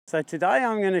So today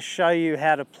I'm going to show you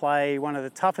how to play one of the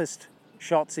toughest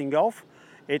shots in golf.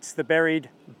 It's the buried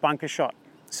bunker shot.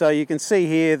 So you can see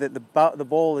here that the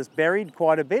ball is buried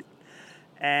quite a bit,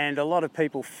 and a lot of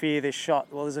people fear this shot.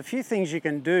 Well, there's a few things you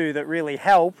can do that really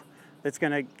help, that's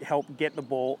going to help get the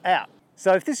ball out.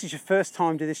 So if this is your first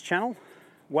time to this channel,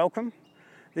 welcome.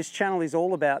 This channel is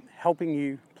all about helping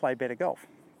you play better golf.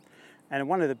 And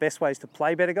one of the best ways to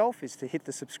play better golf is to hit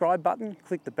the subscribe button,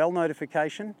 click the bell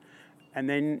notification, and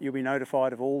then you'll be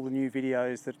notified of all the new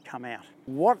videos that come out.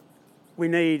 What we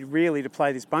need really to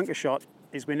play this bunker shot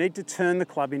is we need to turn the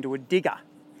club into a digger.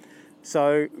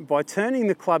 So by turning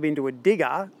the club into a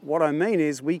digger, what I mean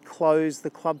is we close the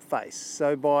club face.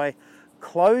 So by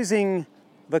closing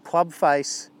the club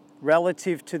face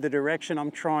relative to the direction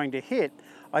I'm trying to hit,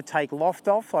 I take loft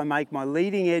off, I make my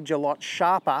leading edge a lot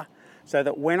sharper so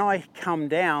that when I come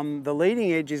down, the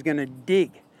leading edge is going to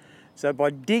dig. So by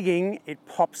digging, it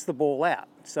pops the ball out.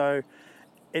 So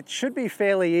it should be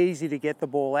fairly easy to get the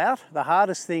ball out. The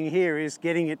hardest thing here is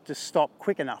getting it to stop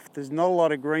quick enough. There's not a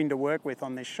lot of green to work with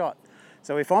on this shot.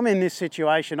 So if I'm in this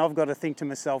situation, I've got to think to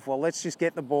myself, well, let's just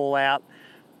get the ball out,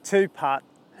 2-putt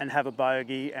and have a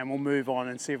bogey, and we'll move on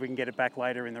and see if we can get it back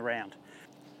later in the round.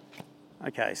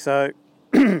 Okay, so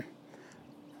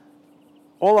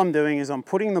all I'm doing is I'm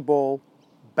putting the ball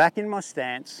back in my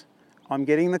stance. I'm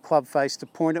getting the club face to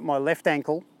point at my left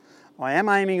ankle. I am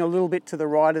aiming a little bit to the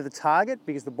right of the target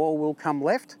because the ball will come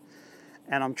left.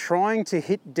 And I'm trying to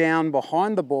hit down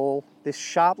behind the ball. This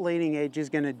sharp leading edge is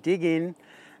going to dig in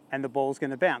and the ball's going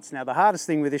to bounce. Now the hardest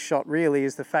thing with this shot really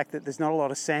is the fact that there's not a lot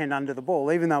of sand under the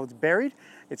ball. Even though it's buried,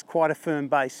 it's quite a firm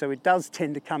base, so it does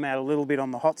tend to come out a little bit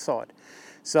on the hot side.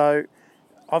 So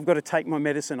I've got to take my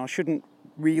medicine. I shouldn't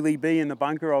really be in the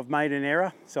bunker. I've made an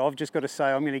error, so I've just got to say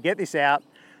I'm going to get this out,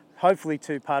 hopefully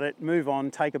 2-putt it, move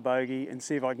on, take a bogey and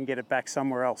see if I can get it back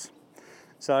somewhere else.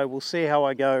 So we'll see how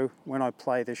I go when I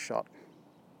play this shot.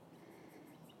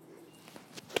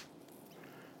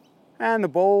 And the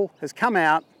ball has come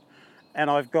out and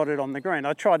I've got it on the green.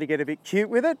 I tried to get a bit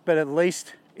cute with it, but at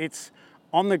least it's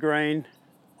on the green.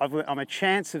 I'm a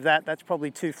chance of that. That's probably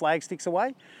 2 flag sticks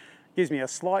away. Gives me a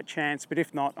slight chance, but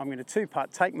if not, I'm going to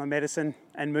 2-putt, take my medicine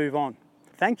and move on.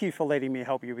 Thank you for letting me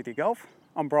help you with your golf.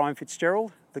 I'm Brian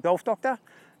Fitzgerald, the Golf Doctor,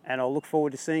 and I'll look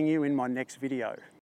forward to seeing you in my next video.